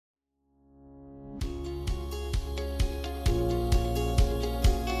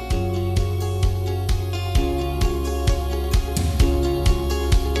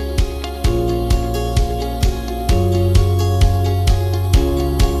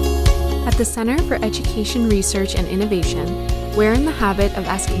the Center for Education Research and Innovation, we're in the habit of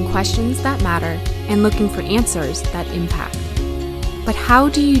asking questions that matter and looking for answers that impact. But how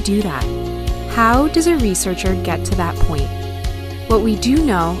do you do that? How does a researcher get to that point? What we do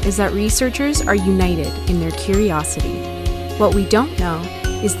know is that researchers are united in their curiosity. What we don't know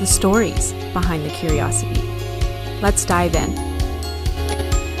is the stories behind the curiosity. Let's dive in.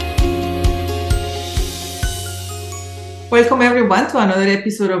 Welcome everyone to another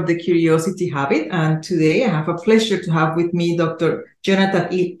episode of The Curiosity Habit. And today I have a pleasure to have with me Dr. Jonathan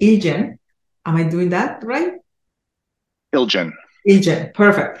Ilgen. Am I doing that right? Ilgen. Ilgen,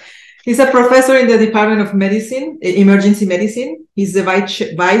 perfect. He's a professor in the Department of Medicine, Emergency Medicine. He's the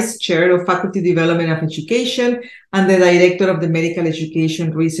Vice Chair of Faculty Development and Education and the Director of the Medical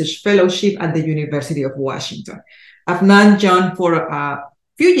Education Research Fellowship at the University of Washington. I've known Jon for a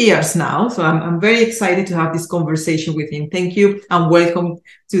few years now, so I'm very excited to have this conversation with him. Thank you and welcome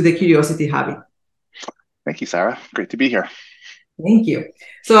to The Curiosity Habit. Thank you, Sayra. Great to be here. Thank you.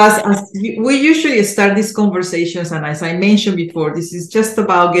 So as we usually start these conversations, and as I mentioned before, this is just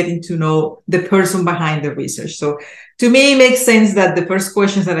about getting to know the person behind the research. So to me, it makes sense that the first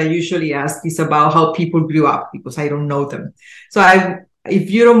questions that I usually ask is about how people grew up, because I don't know them. So if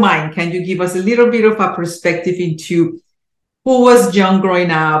you don't mind, can you give us a little bit of a perspective into who was Jon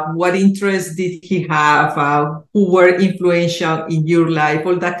growing up? What interests did he have? Who were influential in your life?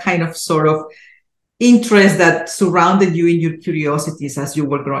 All that kind of sort of interest that surrounded you in your curiosities as you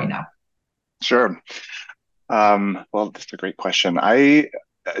were growing up? Sure. Well, that's a great question. I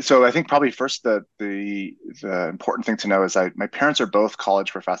think probably first the important thing to know is my parents are both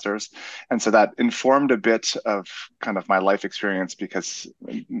college professors, and so that informed a bit of kind of my life experience, because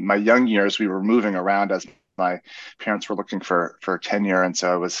in my young years we were moving around as my parents were looking for tenure, and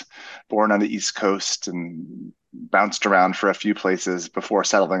so I was born on the East Coast and bounced around for a few places before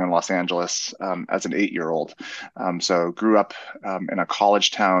settling in Los Angeles as an 8-year-old. So grew up in a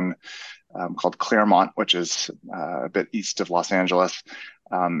college town called Claremont, which is a bit east of Los Angeles.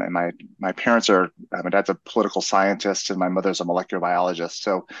 And my parents are, my dad's a political scientist and my mother's a molecular biologist.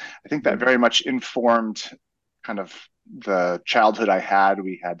 So I think that very much informed kind of the childhood I had.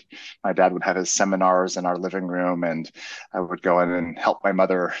 My dad would have his seminars in our living room, and I would go in and help my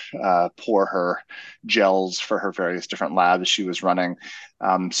mother pour her gels for her various different labs she was running.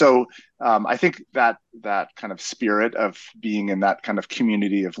 I think that kind of spirit of being in that kind of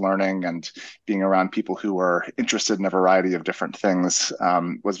community of learning and being around people who were interested in a variety of different things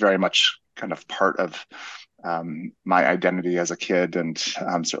was very much kind of part of my identity as a kid. And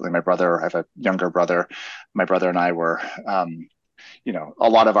certainly my brother, I have a younger brother. My brother and I were, a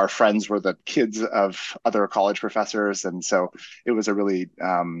lot of our friends were the kids of other college professors. And so it was a really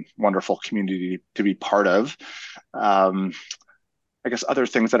wonderful community to be part of. I guess other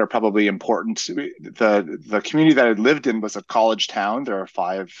things that are probably important. The community that I lived in was a college town. There are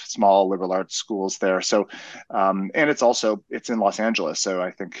 5 small liberal arts schools there. So, and it's in Los Angeles. So I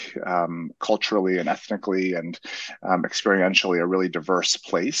think culturally and ethnically and experientially a really diverse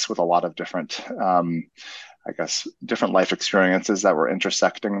place with a lot of different, different life experiences that were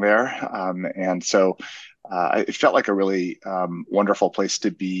intersecting there. And so it felt like a really wonderful place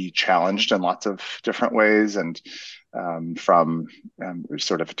to be challenged in lots of different ways, and from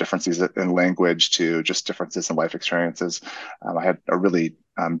sort of differences in language to just differences in life experiences. I had a really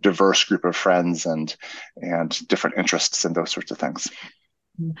diverse group of friends and different interests in those sorts of things.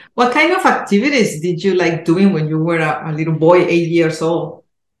 What kind of activities did you like doing when you were a little boy, 8 years old?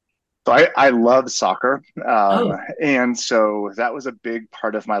 So I love soccer. And so that was a big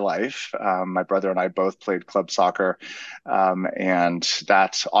part of my life. My brother and I both played club soccer, and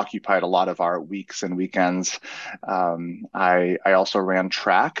that occupied a lot of our weeks and weekends. I also ran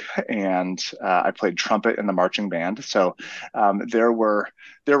track, and I played trumpet in the marching band. So there were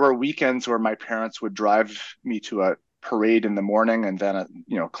weekends where my parents would drive me to a parade in the morning, and then a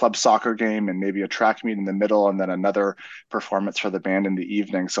club soccer game, and maybe a track meet in the middle, and then another performance for the band in the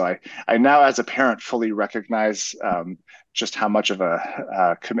evening. So I now, as a parent, fully recognize just how much of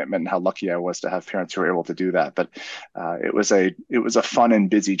a commitment and how lucky I was to have parents who were able to do that. But it was a fun and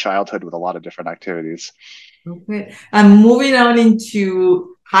busy childhood with a lot of different activities. Okay, and moving on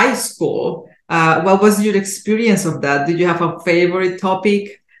into high school, what was your experience of that? Did you have a favorite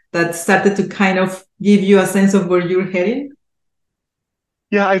topic that started to kind of give you a sense of where you're heading?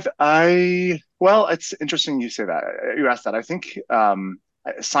 Yeah, well, it's interesting you say that. You asked that. I think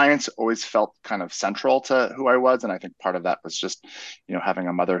science always felt kind of central to who I was. And I think part of that was just, having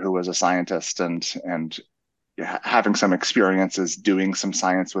a mother who was a scientist and having some experiences doing some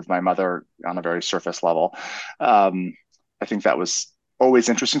science with my mother on a very surface level. I think that was always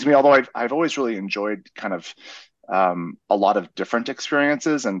interesting to me, although I've always really enjoyed kind of a lot of different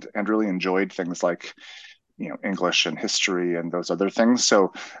experiences and really enjoyed things like, English and history and those other things.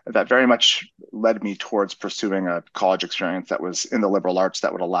 So that very much led me towards pursuing a college experience that was in the liberal arts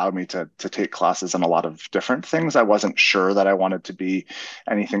that would allow me to take classes in a lot of different things. I wasn't sure that I wanted to be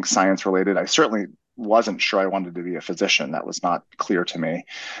anything science related. I certainly wasn't sure I wanted to be a physician. That was not clear to me.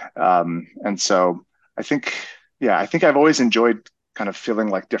 And so I think, I think I've always enjoyed kind of feeling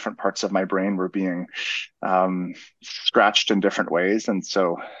like different parts of my brain were being scratched in different ways. And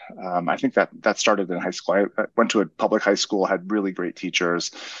so I think that started in high school. I went to a public high school, had really great teachers,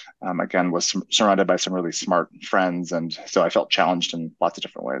 again, was surrounded by some really smart friends. And so I felt challenged in lots of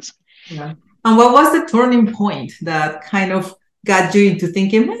different ways. Yeah. And what was the turning point that kind of got you into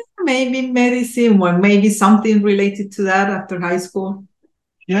thinking, maybe medicine or maybe something related to that after high school?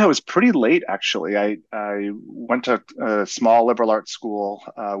 Yeah, it was pretty late, actually. I went to a small liberal arts school,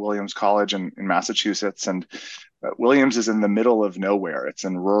 Williams College in Massachusetts, and Williams is in the middle of nowhere. It's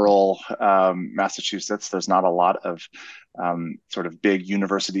in rural Massachusetts. There's not a lot of sort of big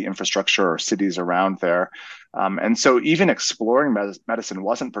university infrastructure or cities around there. And so even exploring medicine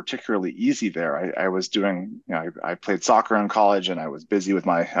wasn't particularly easy there. I was doing, I played soccer in college and I was busy with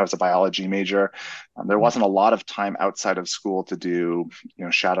I was a biology major. There wasn't a lot of time outside of school to do,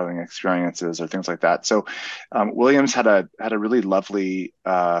 shadowing experiences or things like that. So Williams had a really lovely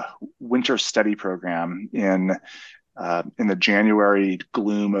winter study program in the January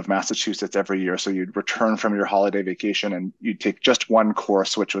gloom of Massachusetts every year. So you'd return from your holiday vacation and you'd take just one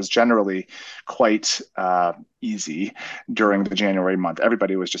course, which was generally quite easy during the January month.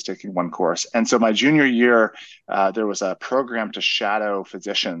 Everybody was just taking one course. And so my junior year, there was a program to shadow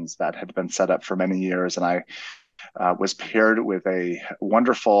physicians that had been set up for many years. And I was paired with a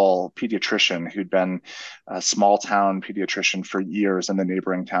wonderful pediatrician who'd been a small town pediatrician for years in the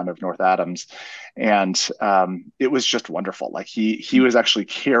neighboring town of North Adams. And it was just wonderful. Like he was actually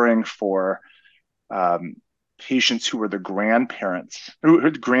caring for patients who were the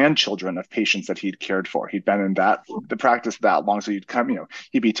grandchildren of patients that he'd cared for. He'd been in the practice that long. So he'd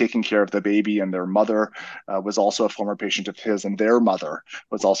be taking care of the baby, and their mother was also a former patient of his, and their mother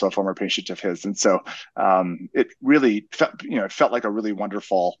was also a former patient of his. And so it really felt like a really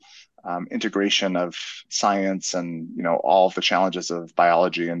wonderful integration of science and, all of the challenges of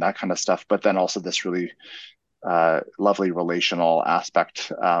biology and that kind of stuff. But then also this really lovely relational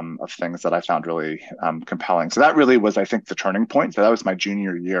aspect of things that I found really compelling. So that really was, I think, the turning point. So that was my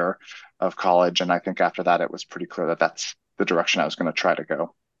junior year of college. And I think after that, it was pretty clear that that's the direction I was going to try to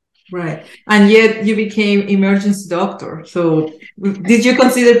go. Right. And yet you became emergency doctor. So did you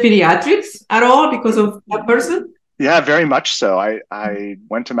consider pediatrics at all because of that person? Yeah, very much so. I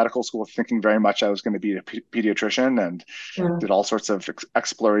went to medical school thinking very much I was going to be a pediatrician and did all sorts of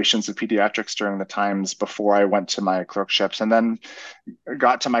explorations of pediatrics during the times before I went to my clerkships, and then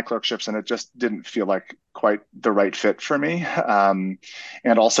got to my clerkships and it just didn't feel like quite the right fit for me. And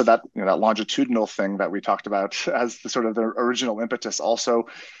also that, that longitudinal thing that we talked about as the sort of the original impetus also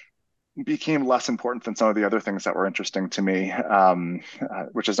became less important than some of the other things that were interesting to me,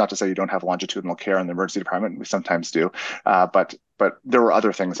 which is not to say you don't have longitudinal care in the emergency department. We sometimes do, but there were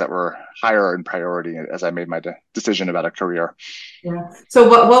other things that were higher in priority as I made my decision about a career. Yeah. So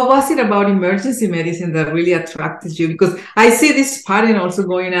what was it about emergency medicine that really attracted you? Because I see this pattern also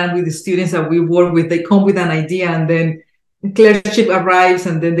going on with the students that we work with. They come with an idea and then clerkship arrives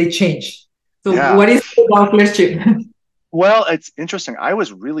and then they change. So what is it about clerkship? Well, it's interesting. I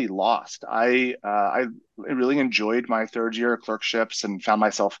was really lost. I really enjoyed my third year of clerkships and found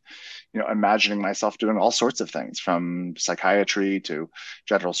myself, imagining myself doing all sorts of things, from psychiatry to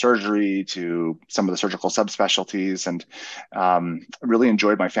general surgery to some of the surgical subspecialties, and really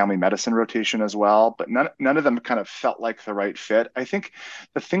enjoyed my family medicine rotation as well. But none of them kind of felt like the right fit. I think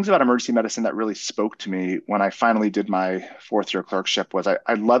the things about emergency medicine that really spoke to me when I finally did my fourth year clerkship was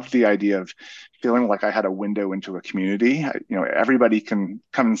I loved the idea of feeling like I had a window into a community. Everybody can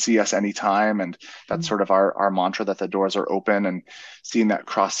come and see us anytime. And that's sort of our mantra, that the doors are open, and seeing that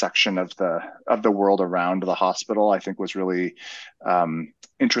cross section of the world around the hospital, I think was really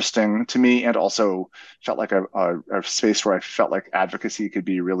interesting to me, and also felt like a space where I felt like advocacy could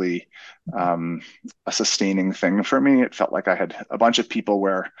be really a sustaining thing for me. It felt like I had a bunch of people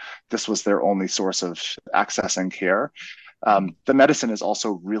where this was their only source of access and care. The medicine is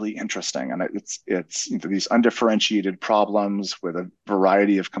also really interesting, and it's these undifferentiated problems with a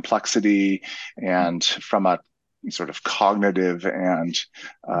variety of complexity, and from a sort of cognitive and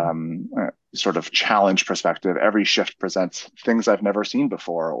sort of challenge perspective, every shift presents things I've never seen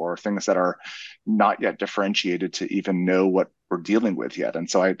before, or things that are not yet differentiated to even know what we're dealing with yet. And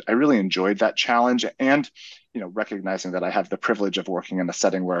so I really enjoyed that challenge, and recognizing that I have the privilege of working in a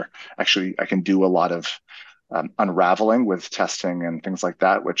setting where actually I can do a lot of unraveling with testing and things like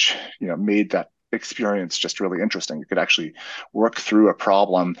that, which made that experience just really interesting. You could actually work through a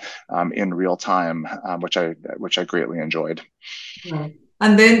problem in real time, which I greatly enjoyed. Right.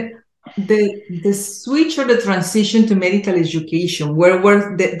 And then the switch or the transition to medical education, where was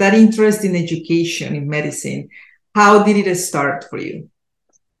that interest in education in medicine? How did it start for you?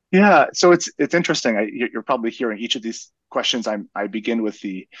 Yeah, so it's interesting. You're probably hearing each of these questions. I begin with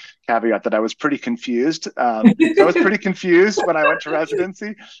the caveat that I was pretty confused. So I was pretty confused when I went to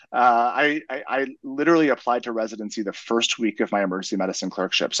residency. I literally applied to residency the first week of my emergency medicine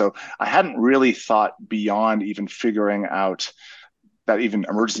clerkship. So I hadn't really thought beyond even figuring out that even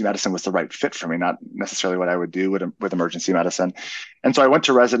emergency medicine was the right fit for me, not necessarily what I would do with emergency medicine. And so I went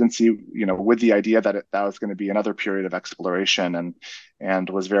to residency, with the idea that that was going to be another period of exploration, and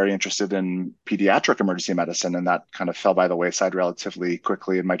was very interested in pediatric emergency medicine. And that kind of fell by the wayside relatively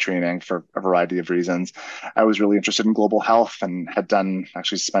quickly in my training for a variety of reasons. I was really interested in global health and had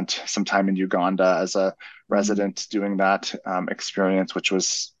actually spent some time in Uganda as a resident doing that experience, which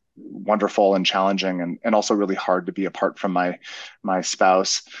was wonderful and challenging, and also really hard to be apart from my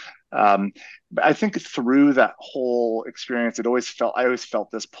spouse. But I think through that whole experience, I always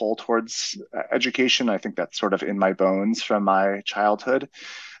felt this pull towards education. I think that's sort of in my bones from my childhood.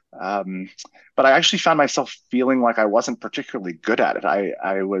 But I actually found myself feeling like I wasn't particularly good at it.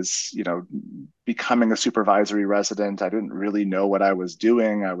 I was, becoming a supervisory resident. I didn't really know what I was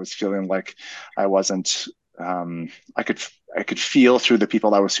doing. I was feeling like I wasn't. I could feel through the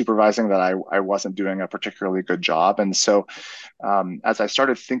people I was supervising that I wasn't doing a particularly good job. And so as I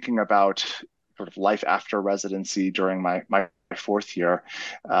started thinking about sort of life after residency during my fourth year,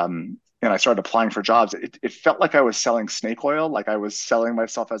 and I started applying for jobs, it felt like I was selling snake oil, like I was selling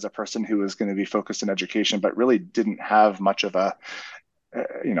myself as a person who was going to be focused in education, but really didn't have much of a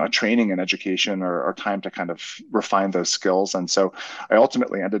training in education or time to kind of refine those skills. And so I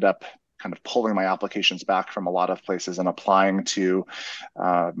ultimately ended up kind of pulling my applications back from a lot of places and applying to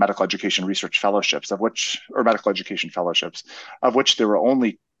medical education research fellowships, medical education fellowships, of which there were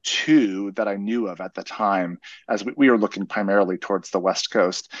only 2 that I knew of at the time, as we were looking primarily towards the West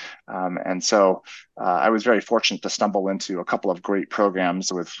Coast. And so I was very fortunate to stumble into a couple of great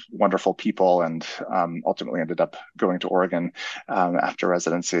programs with wonderful people, and ultimately ended up going to Oregon after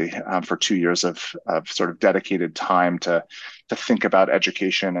residency for 2 years of sort of dedicated time to think about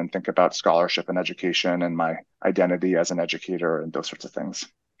education and think about scholarship and education and my identity as an educator and those sorts of things.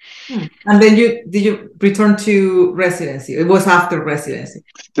 And then did you return to residency? It was after residency.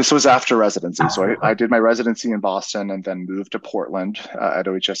 This was after residency. So I did my residency in Boston and then moved to Portland at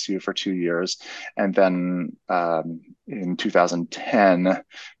OHSU for 2 years. And then in 2010,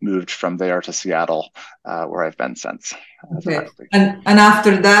 moved from there to Seattle, where I've been since. Okay. And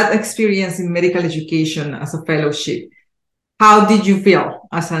after that experience in medical education as a fellowship, how did you feel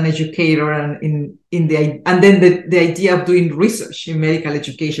as an educator and then the idea of doing research in medical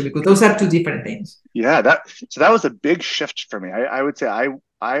education? Because those are 2 different things. Yeah, that was a big shift for me. I would say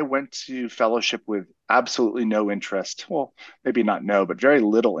I went to fellowship with absolutely no interest. Well, maybe not no, but very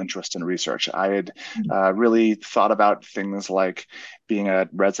little interest in research. I had really thought about things like being a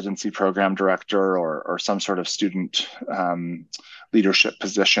residency program director or some sort of student leadership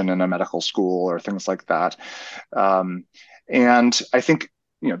position in a medical school or things like that. And I think,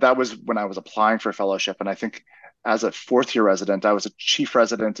 that was when I was applying for fellowship. And I think as a fourth-year resident, I was a chief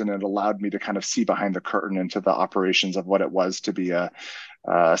resident, and it allowed me to kind of see behind the curtain into the operations of what it was to be a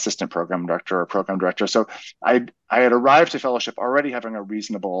assistant program director or program director. So I had arrived to fellowship already having a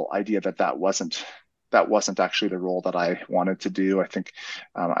reasonable idea that wasn't actually the role that I wanted to do. I think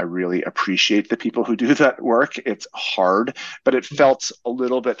I really appreciate the people who do that work. It's hard, but it felt a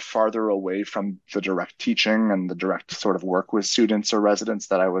little bit farther away from the direct teaching and the direct sort of work with students or residents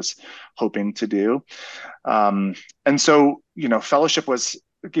that I was hoping to do. And so, fellowship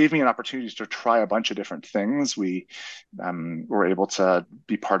gave me an opportunity to try a bunch of different things. We were able to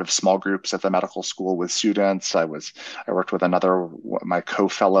be part of small groups at the medical school with students. I worked with my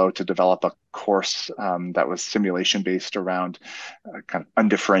co-fellow to develop a course that was simulation based around kind of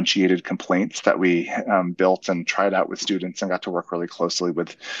undifferentiated complaints that we built and tried out with students, and got to work really closely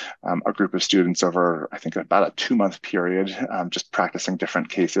with a group of students over, I think, about a 2-month period, just practicing different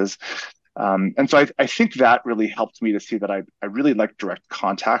cases. And so I think that really helped me to see that I really like direct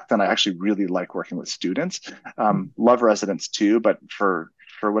contact, and I actually really like working with students. Love residents too, but for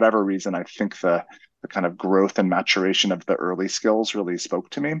for whatever reason, I think the kind of growth and maturation of the early skills really spoke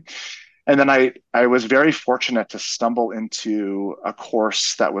to me. And then I was very fortunate to stumble into a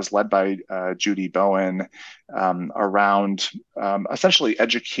course that was led by Judy Bowen around essentially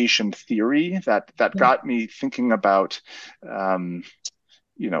education theory that got me thinking about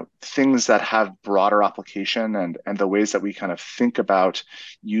things that have broader application and the ways that we kind of think about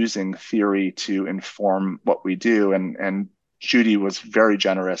using theory to inform what we do. And Judy was very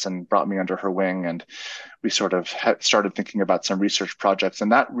generous and brought me under her wing, and we sort of started thinking about some research projects,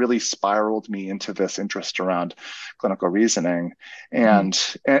 and that really spiraled me into this interest around clinical reasoning, and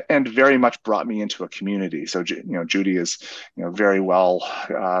very much brought me into a community. So Judy is very well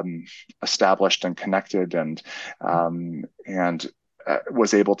established and connected, and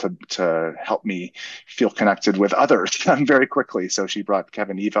was able to help me feel connected with others very quickly. So she brought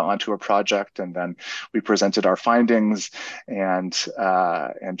Kevin Eva onto a project, and then we presented our findings, and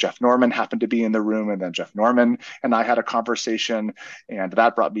Jeff Norman happened to be in the room, and then Jeff Norman and I had a conversation, and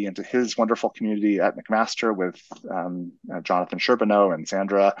that brought me into his wonderful community at McMaster with Jonathan Sherbino and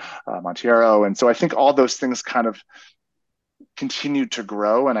Sandra Montiero. And so I think all those things kind of continued to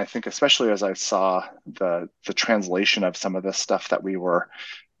grow. And I think especially as I saw the translation of some of the stuff that we were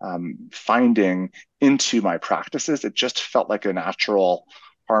finding into my practices, it just felt like a natural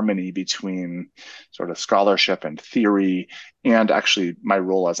harmony between sort of scholarship and theory and actually my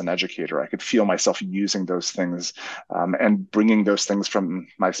role as an educator. I could feel myself using those things and bringing those things from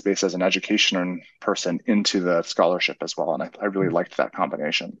my space as an education person into the scholarship as well. And I really liked that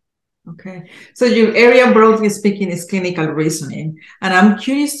combination. Okay. So your area, broadly speaking, is clinical reasoning. And I'm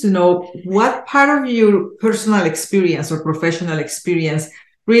curious to know what part of your personal experience or professional experience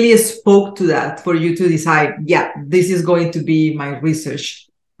really spoke to that for you to decide, yeah, this is going to be my research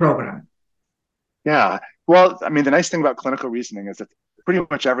program. Yeah. Well, I mean, the nice thing about clinical reasoning is it's pretty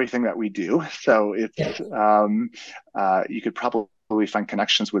much everything that we do. So it's, you could probably find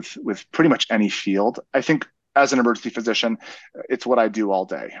connections with pretty much any field. I think as an emergency physician, it's what I do all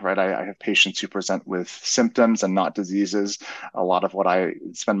day, right? I have patients who present with symptoms and not diseases. A lot of what I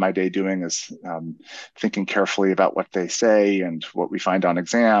spend my day doing is thinking carefully about what they say and what we find on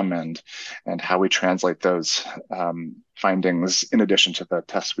exam, and how we translate those findings, in addition to the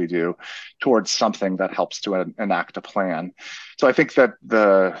tests we do, towards something that helps to enact a plan. So I think that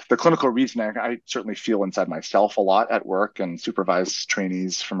the clinical reasoning, I certainly feel inside myself a lot at work and supervise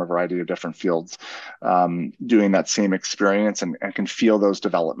trainees from a variety of different fields doing that same experience, and can feel those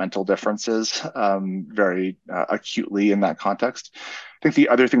developmental differences very acutely in that context. I think the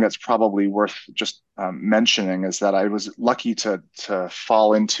other thing that's probably worth just mentioning is that I was lucky to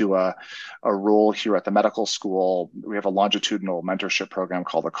fall into a role here at the medical school. We have a longitudinal mentorship program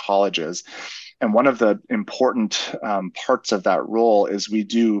called the Colleges. And one of the important parts of that role is we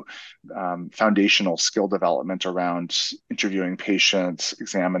do foundational skill development around interviewing patients,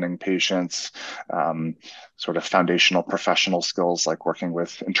 examining patients, sort of foundational professional skills like working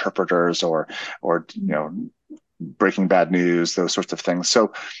with interpreters or breaking bad news, those sorts of things.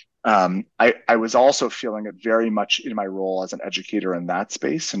 So I was also feeling it very much in my role as an educator in that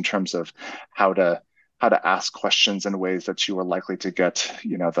space, in terms of how to ask questions in ways that you were likely to get,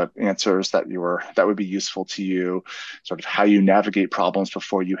 the answers that would be useful to you, sort of how you navigate problems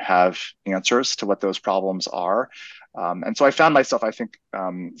before you have answers to what those problems are. And so I found myself, I think,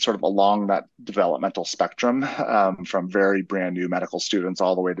 sort of along that developmental spectrum, from very brand new medical students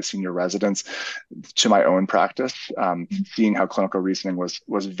all the way to senior residents to my own practice, seeing how clinical reasoning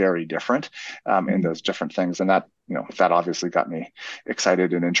was very different in those different things. And that obviously got me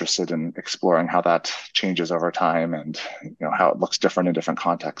excited and interested in exploring how that changes over time, and how it looks different in different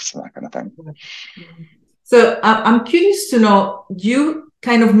contexts and that kind of thing. So I'm curious to know, you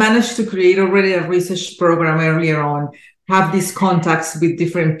kind of managed to create already a research program earlier on, have these contacts with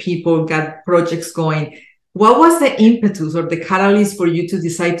different people, got projects going. What was the impetus or the catalyst for you to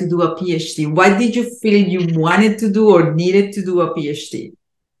decide to do a PhD? Why did you feel you wanted to do or needed to do a PhD?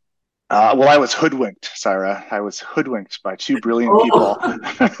 Well, I was hoodwinked, Sayra. I was hoodwinked by two brilliant people.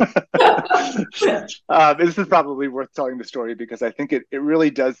 This is probably worth telling the story, because I think it really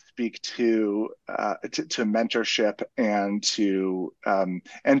does speak to mentorship and to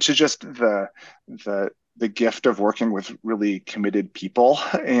just the gift of working with really committed people.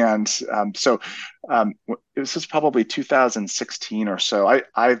 And so this is probably 2016 or so.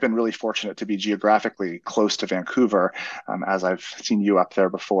 I've been really fortunate to be geographically close to Vancouver, as I've seen you up there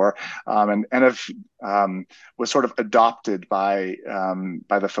before, and have was sort of adopted by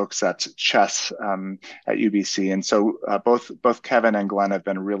the folks at Chess at UBC, and so both Kevin and Glenn have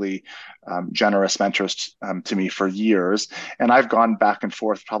been really generous mentors to me for years, and I've gone back and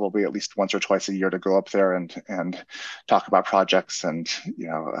forth probably at least once or twice a year to go up there and talk about projects and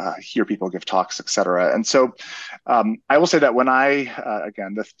hear people give talks, etc. And so I will say that when I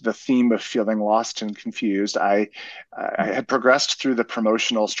again the theme of feeling lost and confused, I had progressed through the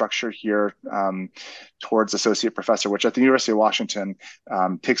promotional structure here towards associate professor, which at the University of Washington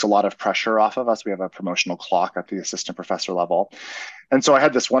takes a lot of pressure off of us. We have a promotional clock at the assistant professor level. And so I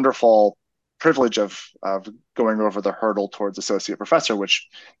had this wonderful privilege of going over the hurdle towards associate professor, which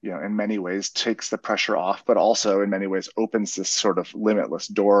in many ways takes the pressure off, but also in many ways opens this sort of limitless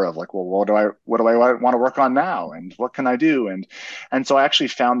door of like, well, what do I want to work on now, and what can I do? And so I actually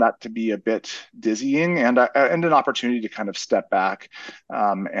found that to be a bit dizzying and an opportunity to kind of step back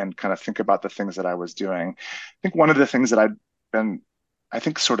and kind of think about the things that I was doing. I think one of the things that I'd been, I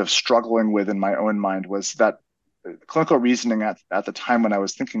think, sort of struggling with in my own mind was that clinical reasoning at the time when I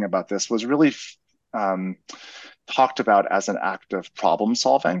was thinking about this was really talked about as an act of problem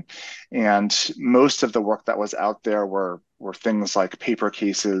solving. And most of the work that was out there were things like paper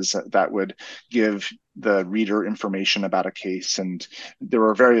cases that would give the reader information about a case. And there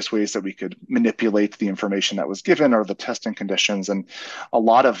were various ways that we could manipulate the information that was given or the testing conditions. And a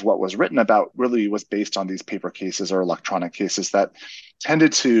lot of what was written about really was based on these paper cases or electronic cases that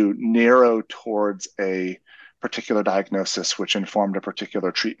tended to narrow towards a particular diagnosis, which informed a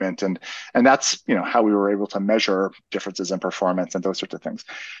particular treatment. And that's, how we were able to measure differences in performance and those sorts of things.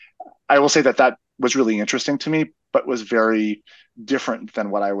 I will say that was really interesting to me, but was very different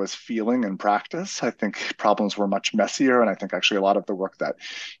than what I was feeling in practice. I think problems were much messier. And I think actually a lot of the work that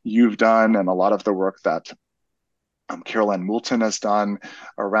you've done and a lot of the work that Carol Ann Moulton has done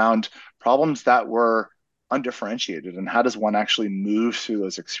around problems that were undifferentiated, and how does one actually move through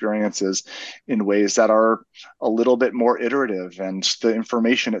those experiences in ways that are a little bit more iterative, and the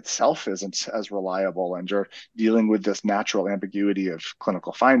information itself isn't as reliable, and you're dealing with this natural ambiguity of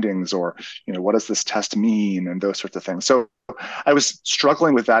clinical findings, or what does this test mean, and those sorts of things. So I was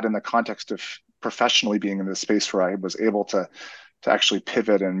struggling with that in the context of professionally being in this space where I was able to actually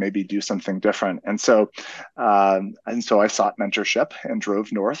pivot and maybe do something different. And so I sought mentorship and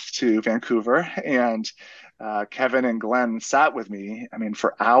drove north to Vancouver, and Kevin and Glenn sat with me,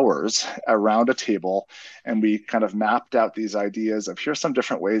 for hours around a table, and we kind of mapped out these ideas of here's some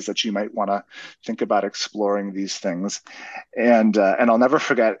different ways that you might want to think about exploring these things. And I'll never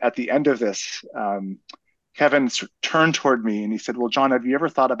forget, at the end of this, Kevin turned toward me and he said, "Well, Jon, have you ever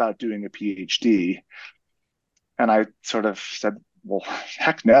thought about doing a PhD?" And I sort of said, "Well,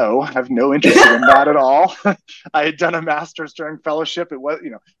 heck no, I have no interest in that at all." I had done a master's during fellowship. It was,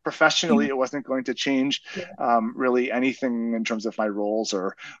 professionally, it wasn't going to change really anything in terms of my roles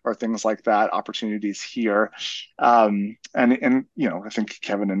or things like that, opportunities here. And I think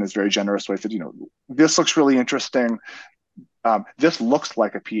Kevin, in his very generous way, said, "This looks really interesting. This looks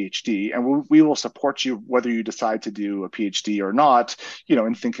like a PhD, and we will support you whether you decide to do a PhD or not,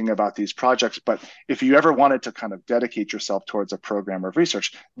 in thinking about these projects. But if you ever wanted to kind of dedicate yourself towards a program of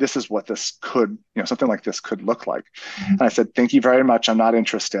research, this is what this could, something like this could look like." Mm-hmm. And I said, "Thank you very much. I'm not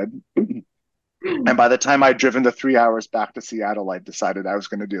interested." And by the time I'd driven the 3 hours back to Seattle, I decided I was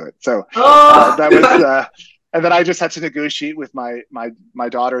going to do it. So that was... And then I just had to negotiate with my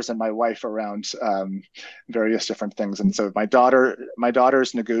daughters and my wife around various different things. And so my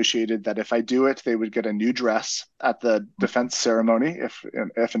daughters negotiated that if I do it, they would get a new dress at the defense ceremony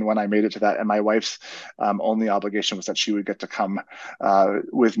if and when I made it to that. And my wife's only obligation was that she would get to come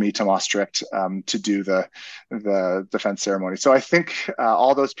with me to Maastricht to do the defense ceremony. So I think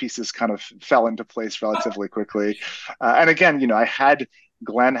all those pieces kind of fell into place relatively quickly. And again, I had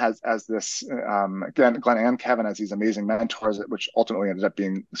Glenn Glenn and Kevin as these amazing mentors, which ultimately ended up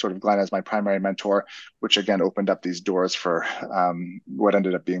being sort of Glenn as my primary mentor, which again opened up these doors for what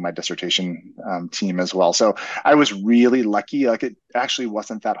ended up being my dissertation team as well. So I was really lucky. Like, it actually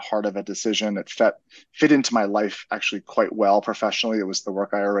wasn't that hard of a decision. It fit into my life actually quite well professionally. It was the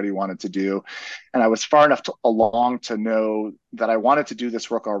work I already wanted to do. And I was far enough along to know that I wanted to do this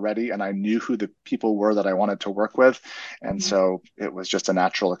work already, and I knew who the people were that I wanted to work with. And so it was just a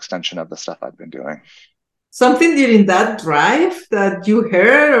natural extension of the stuff I'd been doing. something during that drive that you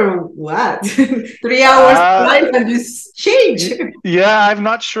heard, or what? 3 hours drive Uh, and you change. yeah, I'm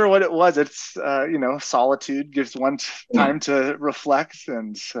not sure what it was. It's solitude gives one time to reflect,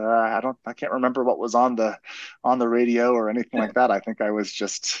 and I can't remember what was on the radio or anything like that. I think I was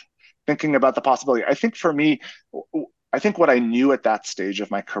just thinking about the possibility. I think for me, I think what I knew at that stage of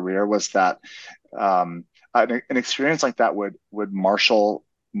my career was that an experience like that would marshal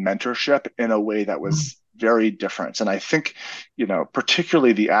mentorship in a way that was very different. And I think,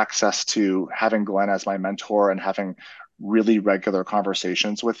 particularly the access to having Glenn as my mentor and having really regular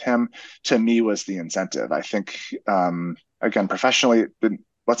conversations with him, to me, was the incentive. I think, again, professionally, it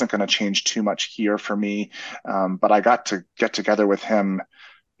wasn't going to change too much here for me, but I got to get together with him,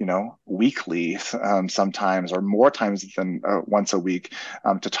 weekly, sometimes, or more times than once a week,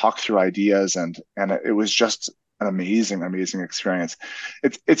 to talk through ideas, and it was just an amazing experience.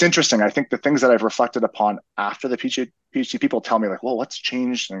 It's interesting. I think the things that I've reflected upon after the PhD, people tell me like, well, what's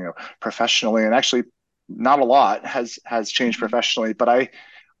changed, professionally, and actually not a lot has changed professionally, but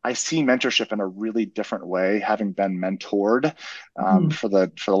I see mentorship in a really different way, having been mentored for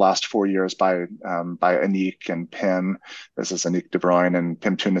the last 4 years by Anik and Pim. This is Anik De Bruyne and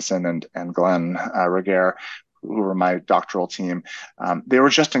Pim Tunison and Glenn Regehr, who were my doctoral team. They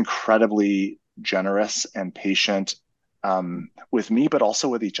were just incredibly generous and patient with me, but also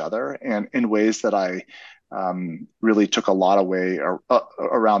with each other, and in ways that I really took a lot away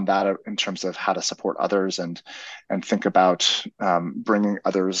around that in terms of how to support others and think about bringing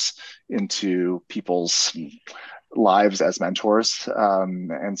others into people's lives as mentors.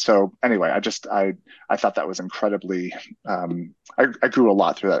 And so anyway, I thought that was incredibly, I grew a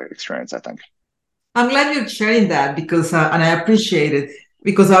lot through that experience, I think. I'm glad you're sharing that because, and I appreciate it,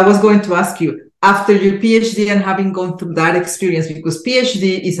 because I was going to ask you, after your PhD and having gone through that experience, because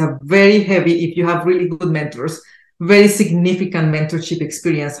PhD is a very heavy, if you have really good mentors, very significant mentorship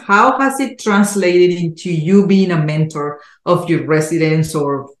experience. How has it translated into you being a mentor of your residents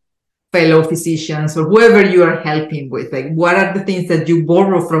or fellow physicians or whoever you are helping with? Like, what are the things that you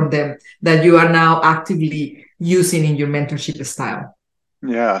borrow from them that you are now actively using in your mentorship style?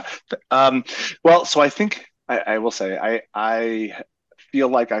 Yeah. Well, so I think I will say I feel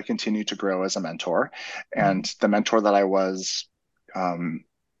like I continue to grow as a mentor, and the mentor that I was, when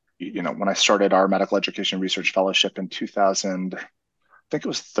I started our medical education research fellowship in 2000, I think it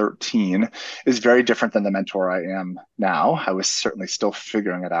was 13, is very different than the mentor I am now. I was certainly still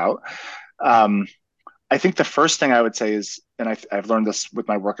figuring it out. I think the first thing I would say is, and I've learned this with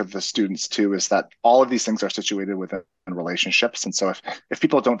my work with the students too, is that all of these things are situated within relationships. And so if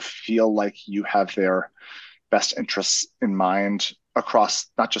people don't feel like you have their best interests in mind across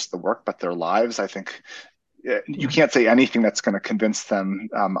not just the work, but their lives, I think you can't say anything that's going to convince them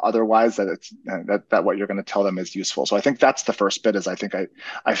otherwise that it's that what you're going to tell them is useful. So I think that's the first bit. Is I think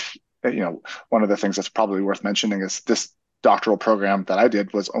I one of the things that's probably worth mentioning is this doctoral program that I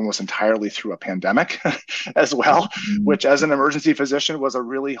did was almost entirely through a pandemic as well, which as an emergency physician was a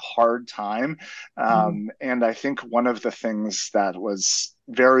really hard time. And I think one of the things that was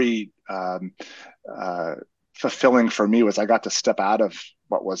very fulfilling for me was I got to step out of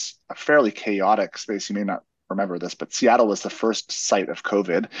what was a fairly chaotic space. You may not remember this, but Seattle was the first site of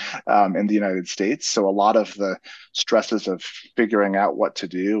COVID in the United States. So a lot of the stresses of figuring out what to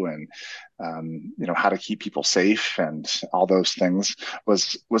do and how to keep people safe and all those things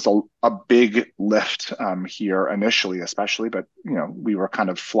was a big lift here initially, especially. But we were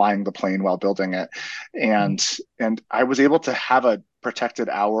kind of flying the plane while building it, and I was able to have a protected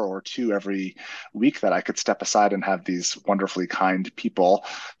hour or two every week that I could step aside and have these wonderfully kind people,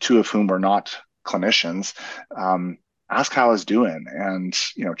 two of whom were not clinicians, ask how I was doing and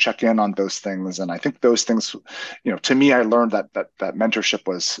check in on those things. And I think those things, to me, I learned that mentorship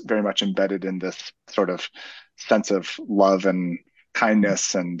was very much embedded in this sort of sense of love and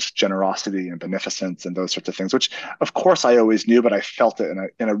kindness and generosity and beneficence and those sorts of things, which of course I always knew, but I felt it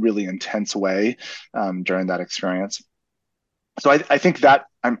in a really intense way during that experience. So I think that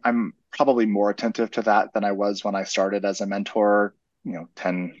I'm probably more attentive to that than I was when I started as a mentor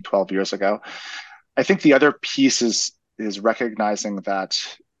 10, 12 years ago. I think the other piece is recognizing that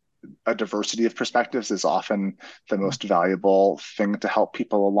a diversity of perspectives is often the most valuable thing to help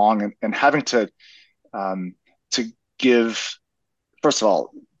people along, and having to give, first of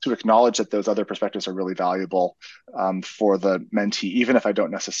all, to acknowledge that those other perspectives are really valuable for the mentee, even if I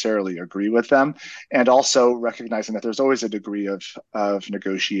don't necessarily agree with them. And also recognizing that there's always a degree of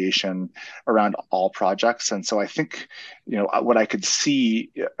negotiation around all projects. And so I think, what I could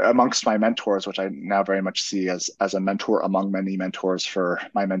see amongst my mentors, which I now very much see as a mentor among many mentors for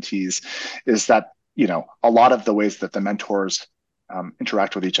my mentees, is that a lot of the ways that the mentors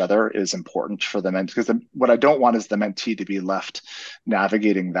interact with each other is important for the mentee, because what I don't want is the mentee to be left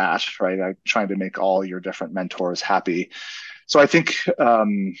navigating that, right? I'm trying to make all your different mentors happy. So I think,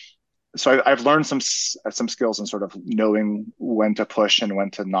 I've learned some skills in sort of knowing when to push and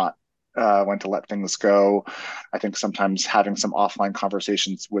when to not, when to let things go. I think sometimes having some offline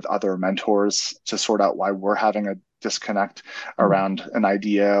conversations with other mentors to sort out why we're having a disconnect around an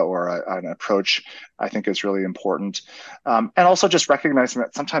idea or an approach, I think is really important. And also just recognizing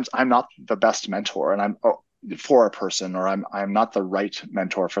that sometimes I'm not the best mentor, and I'm for a person, or I'm not the right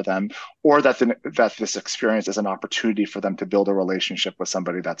mentor for them, or that this experience is an opportunity for them to build a relationship with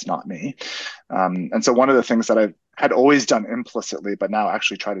somebody that's not me. And so one of the things that I had always done implicitly, but now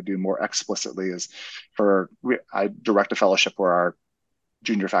actually try to do more explicitly, is I direct a fellowship where our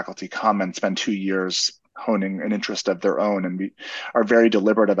junior faculty come and spend 2 years honing an interest of their own, and we are very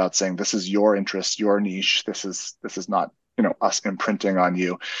deliberate about saying, this is your interest, your niche. This is not us imprinting on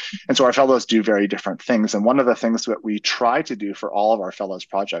you. And so our fellows do very different things. And one of the things that we try to do for all of our fellows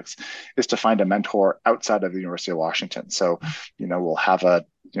projects is to find a mentor outside of the University of Washington. So we'll have the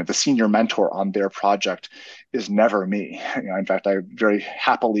senior mentor on their project is never me. In fact, I very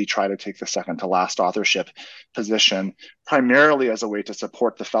happily try to take the second to last authorship position, primarily as a way to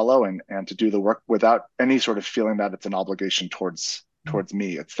support the fellow and to do the work without any sort of feeling that it's an obligation towards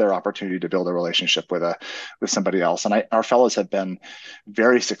me. It's their opportunity to build a relationship with somebody else. And our fellows have been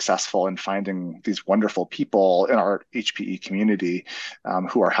very successful in finding these wonderful people in our HPE community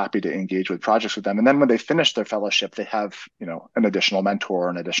who are happy to engage with projects with them. And then when they finish their fellowship, they have an additional mentor,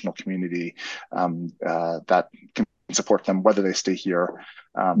 an additional community that can support them, whether they stay here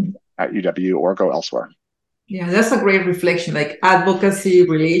at UW or go elsewhere. Yeah, that's a great reflection. Like advocacy,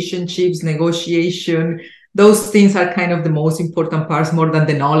 relationships, negotiation, those things are kind of the most important parts, more than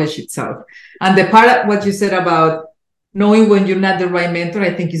the knowledge itself. And the part, what you said about knowing when you're not the right mentor,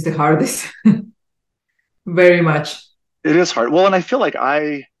 I think is the hardest. Very much. It is hard. Well, and I feel like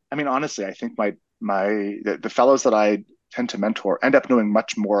I mean, honestly, I think the fellows that I tend to mentor end up knowing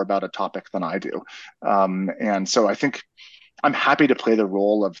much more about a topic than I do. And so I think I'm happy to play the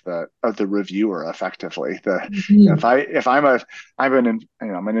role of the reviewer effectively. If I'm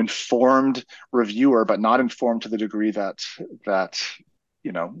an informed reviewer, but not informed to the degree that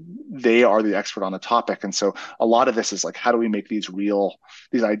they are the expert on the topic. And so a lot of this is like, how do we make these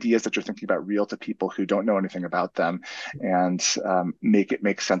ideas that you're thinking about real to people who don't know anything about them, and make it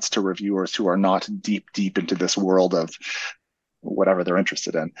make sense to reviewers who are not deep into this world of whatever they're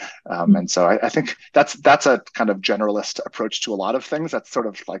interested in. And so I think that's a kind of generalist approach to a lot of things. That's sort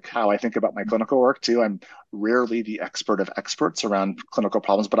of like how I think about my clinical work too. I'm rarely the expert of experts around clinical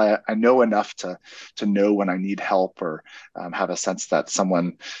problems, but I know enough to know when I need help, or have a sense that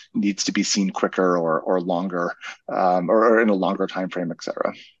someone needs to be seen quicker or longer, or in a longer time frame, et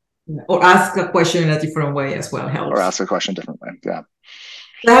cetera. Or ask a question in a different way as well helps. Or ask a question differently, yeah.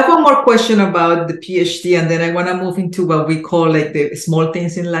 I have one more question about the PhD, and then I want to move into what we call like the small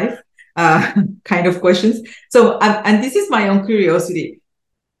things in life kind of questions. So, and this is my own curiosity.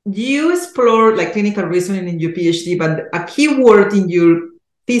 You explore like clinical reasoning in your PhD, but a key word in your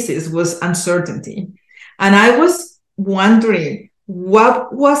thesis was uncertainty. And I was wondering,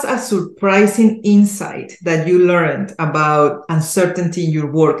 what was a surprising insight that you learned about uncertainty in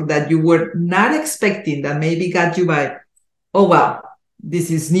your work that you were not expecting, that maybe got you by, oh, wow,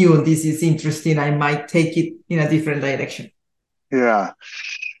 this is new, this is interesting, I might take it in a different direction? Yeah.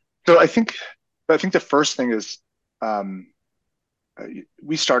 So I think the first thing is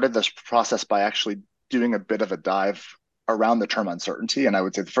we started this process by actually doing a bit of a dive around the term uncertainty. And I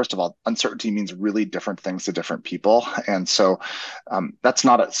would say, first of all, uncertainty means really different things to different people. And so that's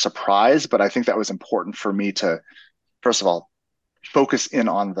not a surprise, but I think that was important for me to, first of all, focus in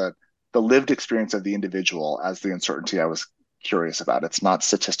on the lived experience of the individual as the uncertainty I was curious about. It's not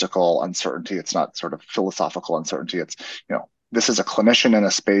statistical uncertainty. It's not sort of philosophical uncertainty. It's, this is a clinician in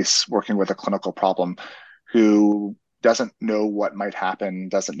a space working with a clinical problem who doesn't know what might happen,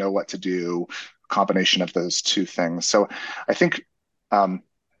 doesn't know what to do, combination of those two things. So I think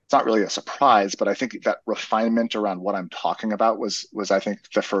it's not really a surprise, but I think that refinement around what I'm talking about was I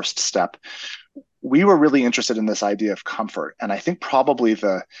think the first step. We were really interested in this idea of comfort. And I think probably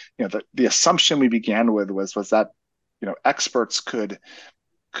the assumption we began with was that experts could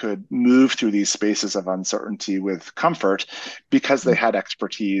move through these spaces of uncertainty with comfort because they had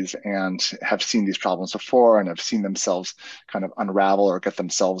expertise and have seen these problems before and have seen themselves kind of unravel or get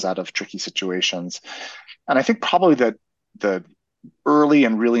themselves out of tricky situations. And I think probably that the early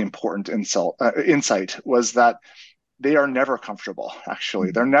and really important insight was that they are never comfortable.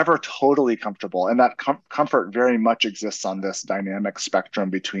 Actually, they're never totally comfortable, and that comfort very much exists on this dynamic spectrum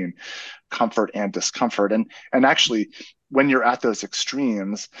between comfort and discomfort. And actually, when you're at those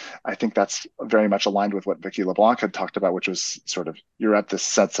extremes, I think that's very much aligned with what Vicky LeBlanc had talked about, which was sort of you're at this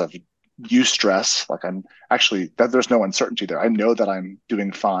sense of eustress, like I'm actually that there's no uncertainty there. I know that I'm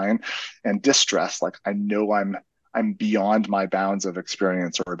doing fine, and distress, like I know I'm beyond my bounds of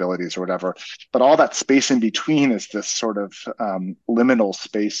experience or abilities or whatever. But all that space in between is this sort of liminal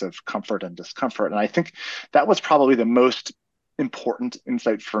space of comfort and discomfort. And I think that was probably the most important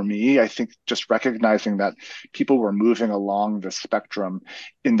insight for me. I think just recognizing that people were moving along the spectrum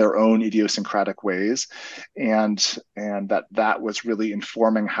in their own idiosyncratic ways, and that was really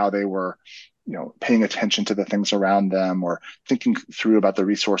informing how they were, paying attention to the things around them or thinking through about the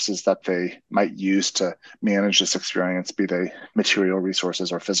resources that they might use to manage this experience, be they material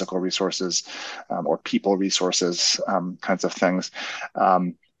resources or physical resources, or people resources, kinds of things,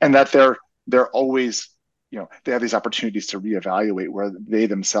 and that they're always, they have these opportunities to reevaluate where they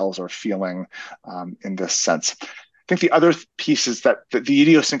themselves are feeling, in this sense. I think the other piece is that the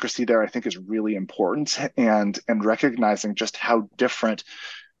idiosyncrasy there, I think, is really important, and recognizing just how different,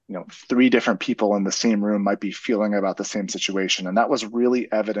 three different people in the same room might be feeling about the same situation. And that was really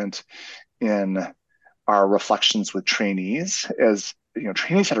evident in our reflections with trainees, as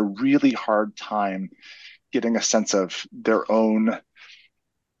trainees had a really hard time getting a sense of their own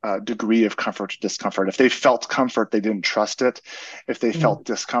degree of comfort or discomfort. If they felt comfort, they didn't trust it. If they felt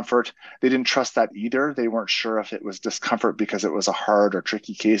discomfort, they didn't trust that either. They weren't sure if it was discomfort because it was a hard or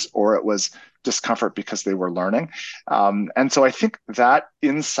tricky case, or it was discomfort because they were learning. And so I think that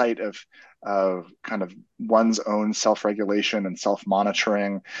insight of kind of one's own self-regulation and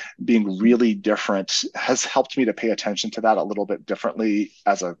self-monitoring being really different has helped me to pay attention to that a little bit differently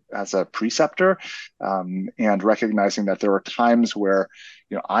as a preceptor, and recognizing that there are times where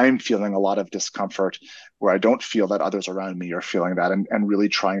I'm feeling a lot of discomfort where I don't feel that others around me are feeling that, and really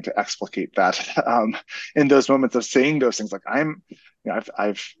trying to explicate that, in those moments of saying those things. Like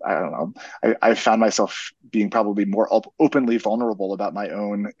I've found myself being probably more openly vulnerable about my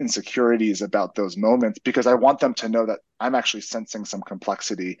own insecurities about those moments, because I want them to know that I'm actually sensing some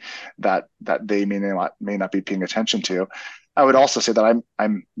complexity that they may not be paying attention to. I would also say that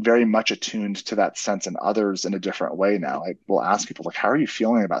I'm very much attuned to that sense in others in a different way now. I will ask people, like, how are you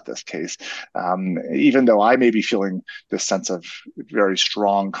feeling about this case? Even though I may be feeling this sense of very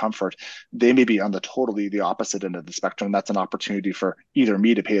strong comfort, they may be on totally the opposite end of the spectrum. That's an opportunity for either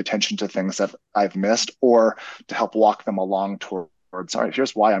me to pay attention to things that I've missed, or to help walk them along towards, all right,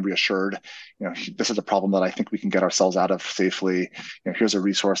 here's why I'm reassured. This is a problem that I think we can get ourselves out of safely. Here's a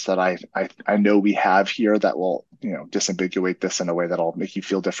resource that I know we have here that will, disambiguate this in a way that'll make you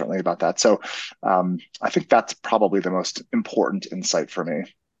feel differently about that. So I think that's probably the most important insight for me.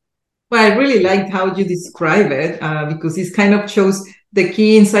 Well, I really liked how you describe it, because it kind of shows the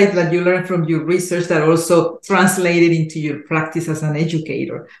key insight that you learned from your research that also translated into your practice as an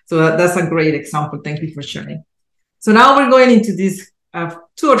educator. So that's a great example. Thank you for sharing. So now we're going into these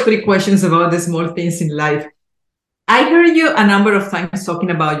 2 or 3 questions about the small things in life. I heard you a number of times talking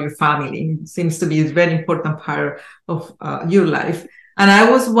about your family. It seems to be a very important part of your life. And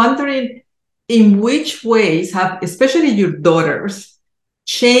I was wondering, in which ways have, especially your daughters,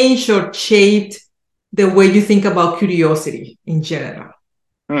 changed or shaped the way you think about curiosity in general?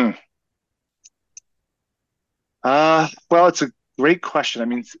 Well, it's a great question. I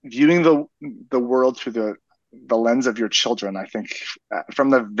mean, viewing the world through the lens of your children, I think, from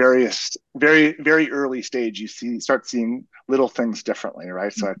the very, very early stage, you start seeing little things differently,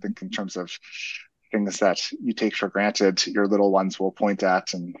 right? So I think in terms of things that you take for granted, your little ones will point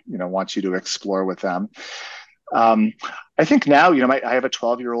at and want you to explore with them. I think now, I have a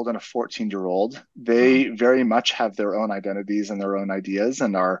 12-year-old and a 14-year-old. They very much have their own identities and their own ideas,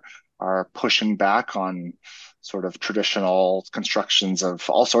 and are pushing back on sort of traditional constructions of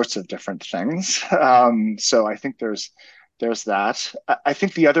all sorts of different things. So I think there's that. I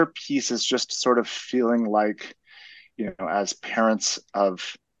think the other piece is just sort of feeling like, as parents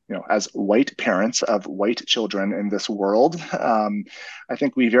of, as white parents of white children in this world, I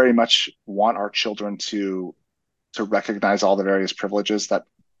think we very much want our children to recognize all the various privileges that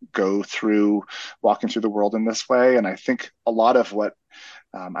go through walking through the world in this way. And I think a lot of what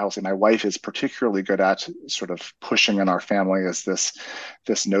I will say my wife is particularly good at sort of pushing in our family is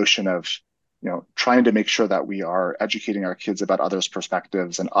this notion of, trying to make sure that we are educating our kids about others'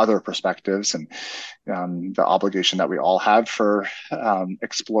 perspectives and other perspectives, and the obligation that we all have for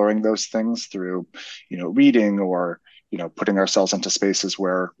exploring those things through, reading, or, putting ourselves into spaces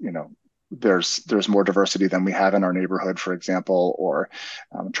where, there's more diversity than we have in our neighborhood, for example, or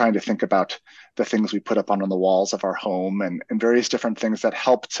trying to think about the things we put up on the walls of our home and various different things that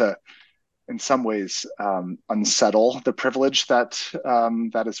help to, in some ways, unsettle the privilege that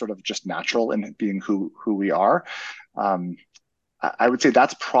that is sort of just natural in being who we are. I would say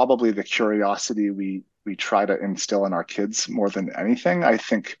that's probably the curiosity we try to instill in our kids more than anything. I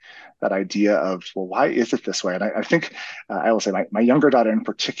think that idea of, well, why is it this way? And I think I will say my younger daughter in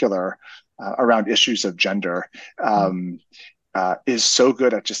particular, around issues of gender, is so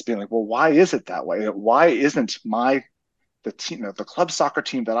good at just being like, well, why is it that way? Why isn't the team, the club soccer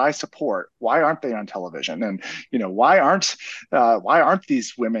team that I support, why aren't they on television? And why aren't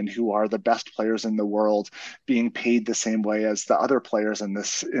these women who are the best players in the world being paid the same way as the other players in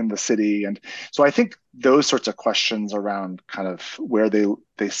the city? And so I think those sorts of questions around kind of where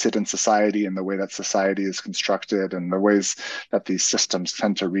they sit in society and the way that society is constructed and the ways that these systems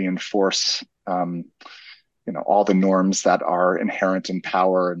tend to reinforce all the norms that are inherent in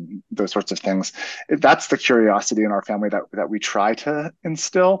power and those sorts of things. That's the curiosity in our family that we try to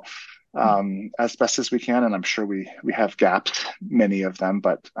instill as best as we can. And I'm sure we have gaps, many of them,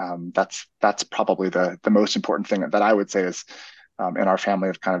 but that's probably the most important thing that I would say is in our family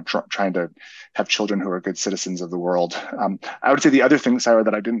of kind of trying to have children who are good citizens of the world. I would say the other thing, Sayra,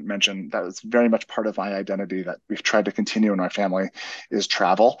 that I didn't mention that was very much part of my identity that we've tried to continue in our family is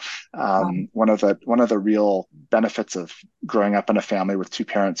travel. One of the real benefits of growing up in a family with two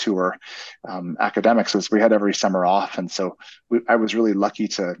parents who were academics was we had every summer off. And so I was really lucky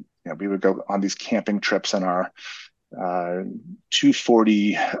to, we would go on these camping trips in our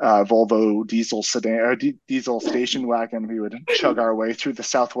 240 Volvo diesel sedan, diesel station wagon. We would chug our way through the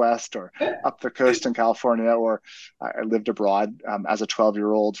Southwest or up the coast in California, or I lived abroad as a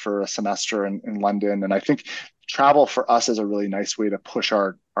 12-year-old for a semester in London. And I think travel for us is a really nice way to push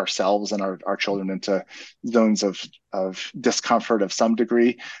ourselves and our children into zones of discomfort of some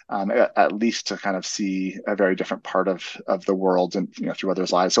degree, at least to kind of see a very different part of the world and through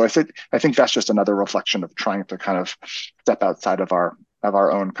others' lives. So I think that's just another reflection of trying to kind of step outside of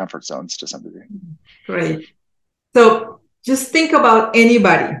our own comfort zones to some degree. Great. So just think about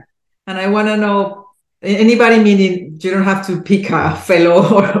anybody, and I want to know anybody, meaning you don't have to pick a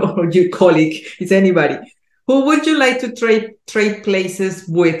fellow or your colleague. It's anybody. Who would you like to trade places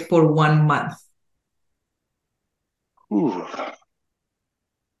with for 1 month? Ooh.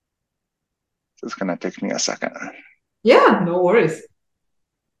 This is going to take me a second. Yeah, no worries.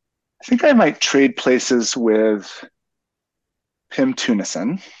 I think I might trade places with Pim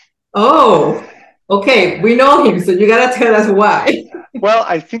Tunison. Oh, okay. We know him, so you got to tell us why. Well,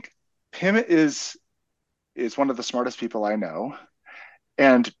 I think Pim is one of the smartest people I know.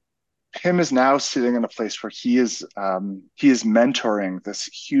 And Pim is now sitting in a place where he is mentoring this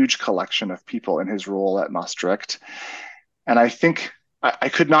huge collection of people in his role at Maastricht. And I think I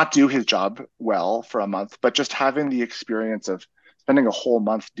could not do his job well for a month, but just having the experience of spending a whole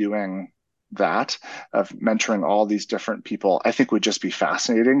month doing that, of mentoring all these different people, I think would just be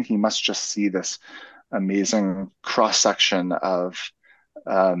fascinating. He must just see this amazing cross-section of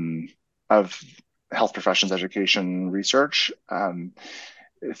health professions, education, research,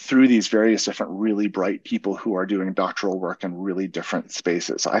 through these various different really bright people who are doing doctoral work in really different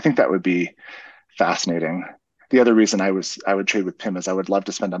spaces. So I think that would be fascinating. The other reason I would trade with Pim is I would love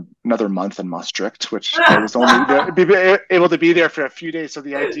to spend another month in Maastricht, which I was only able to be there for a few days. So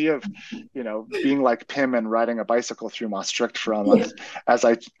the idea of, being like Pim and riding a bicycle through Maastricht for a month as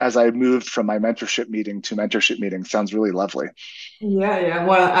I moved from my mentorship meeting to mentorship meeting sounds really lovely. Yeah.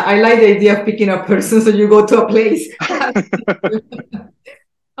 Well, I like the idea of picking a person so you go to a place.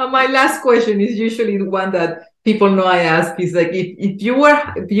 My last question is usually the one that people know I ask is like, if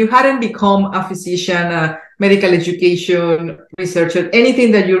you hadn't become a physician, a medical education researcher,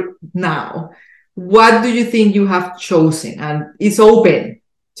 anything that you're now, what do you think you have chosen? And it's open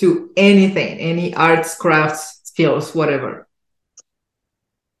to anything, any arts, crafts, skills, whatever.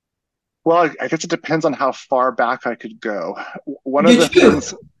 Well, I guess it depends on how far back I could go. One of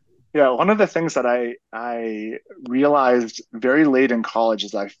the things that I realized very late in college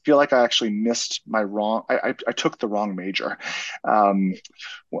is I feel like I actually missed I took the wrong major.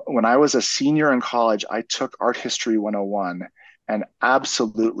 When I was a senior in college, I took Art History 101 and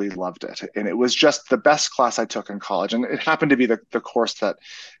absolutely loved it. And it was just the best class I took in college. And it happened to be the course that,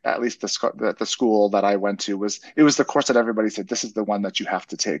 at least the school that I went to it was the course that everybody said, this is the one that you have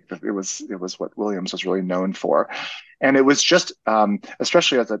to take. It was what Williams was really known for. And it was just,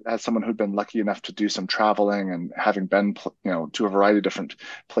 especially as someone who'd been lucky enough to do some traveling and having been, to a variety of different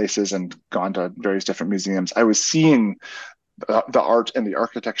places and gone to various different museums, I was seeing the art and the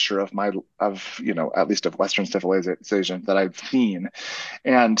architecture of at least of Western civilization that I've seen,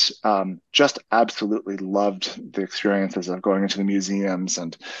 and just absolutely loved the experiences of going into the museums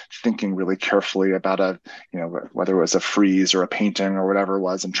and thinking really carefully about whether it was a frieze or a painting or whatever it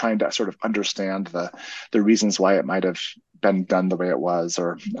was, and trying to sort of understand the reasons why it might have been done the way it was,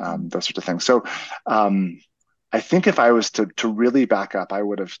 or those sorts of things. So I think if I was to really back up, I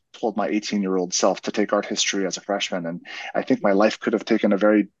would have told my 18-year-old self to take art history as a freshman, and I think my life could have taken a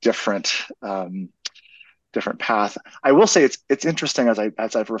very different path. I will say it's interesting as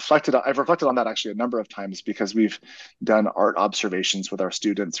I've reflected on that actually a number of times, because we've done art observations with our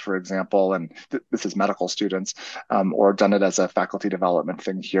students, for example, and this is medical students, or done it as a faculty development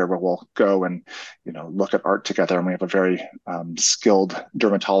thing here, where we'll go and look at art together, and we have a very skilled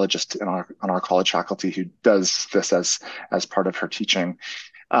dermatologist on our college faculty who does this as part of her teaching.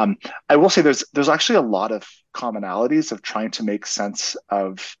 I will say there's actually a lot of commonalities of trying to make sense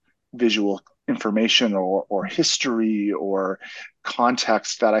of visual information or history or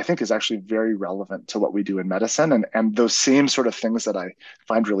context that I think is actually very relevant to what we do in medicine. And those same sort of things that I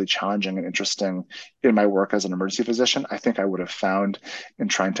find really challenging and interesting in my work as an emergency physician, I think I would have found in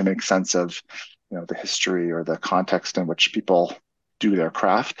trying to make sense of the history or the context in which people do their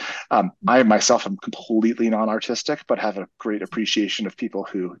craft. I myself am completely non-artistic, but have a great appreciation of people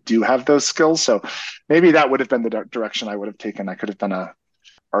who do have those skills. So maybe that would have been the direction I would have taken. I could have been a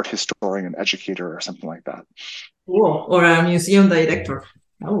art historian, educator, or something like that. Cool. Or a museum director.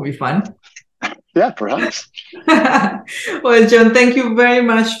 That would be fun. Yeah, perhaps. Well, Jon, thank you very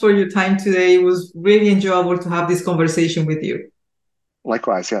much for your time today. It was really enjoyable to have this conversation with you.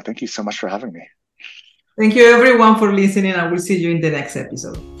 Likewise. Yeah. Thank you so much for having me. Thank you, everyone, for listening. I will see you in the next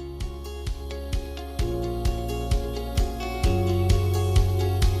episode.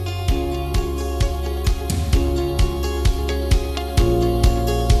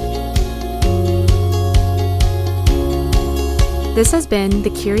 This has been The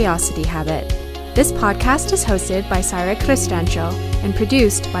Curiosity Habit. This podcast is hosted by Sayra Cristancho and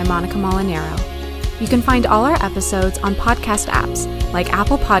produced by Monica Molinero. You can find all our episodes on podcast apps like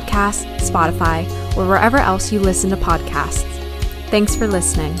Apple Podcasts, Spotify, or wherever else you listen to podcasts. Thanks for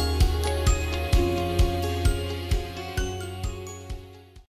listening.